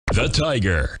The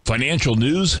Tiger Financial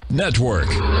News Network.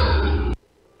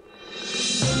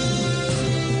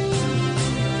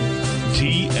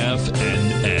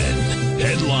 TFNN.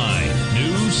 Headline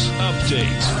News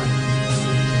Update.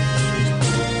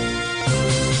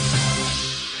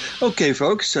 Okay,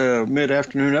 folks,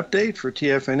 mid-afternoon update for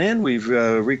TFNN. We've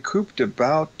recouped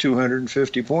about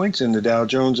 250 points in the Dow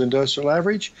Jones Industrial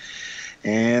Average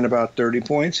and about 30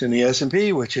 points in the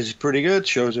S&P, which is pretty good.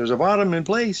 Shows there's a bottom in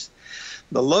place.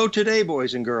 The low today,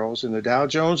 boys and girls, in the Dow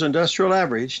Jones Industrial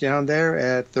Average down there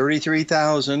at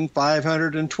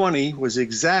 33,520 was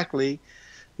exactly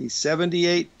the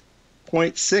 78.6%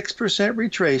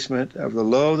 retracement of the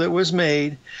low that was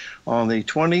made on the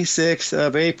 26th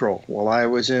of April while I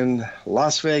was in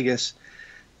Las Vegas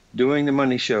doing the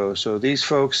money show. So these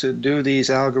folks that do these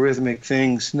algorithmic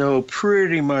things know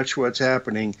pretty much what's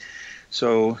happening.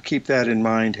 So keep that in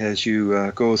mind as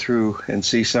you go through and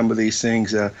see some of these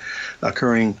things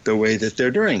occurring the way that they're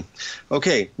doing.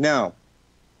 Okay, now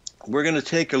we're going to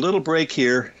take a little break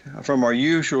here from our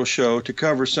usual show to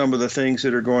cover some of the things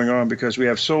that are going on because we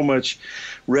have so much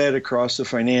red across the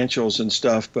financials and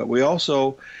stuff. But we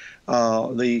also,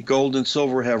 the gold and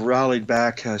silver have rallied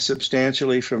back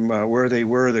substantially from where they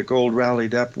were. The gold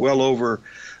rallied up well over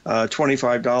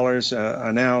 $25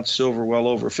 an ounce, silver well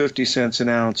over 50 cents an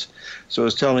ounce. So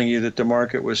it's telling you that the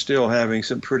market was still having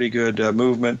some pretty good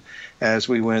movement as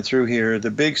we went through here. The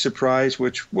big surprise,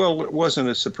 which, well, it wasn't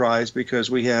a surprise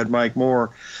because we had Mike Moore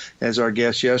as our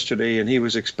guest yesterday, and he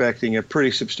was expecting a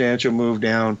pretty substantial move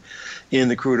down in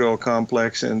the crude oil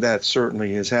complex, and that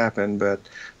certainly has happened. But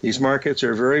these markets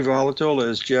are very volatile,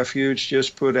 as Jeff Hughes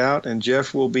just put out, and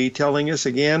Jeff will be telling us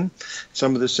again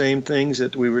some of the same things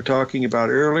that we were talking about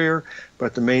earlier.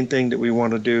 But the main thing that we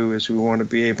want to do is we want to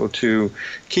be able to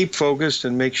keep focused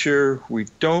and make sure we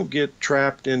don't get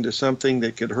trapped into something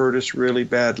that could hurt us really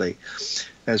badly.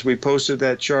 As we posted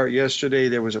that chart yesterday,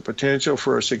 there was a potential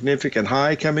for a significant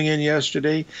high coming in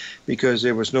yesterday because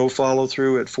there was no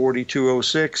follow-through at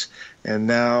 42.06, and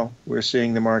now we're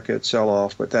seeing the market sell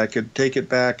off. But that could take it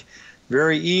back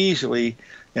very easily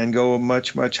and go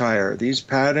much, much higher. These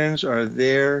patterns are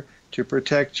there to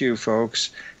protect you, folks,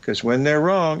 because when they're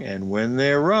wrong, and when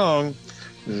they're wrong,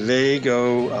 they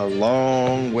go a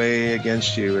long way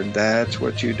against you, and that's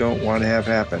what you don't want to have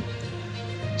happen.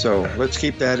 So let's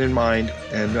keep that in mind.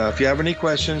 And if you have any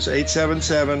questions,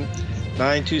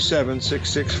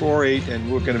 877-927-6648, and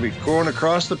we're going to be going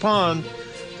across the pond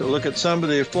to look at some of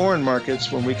the foreign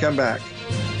markets when we come back.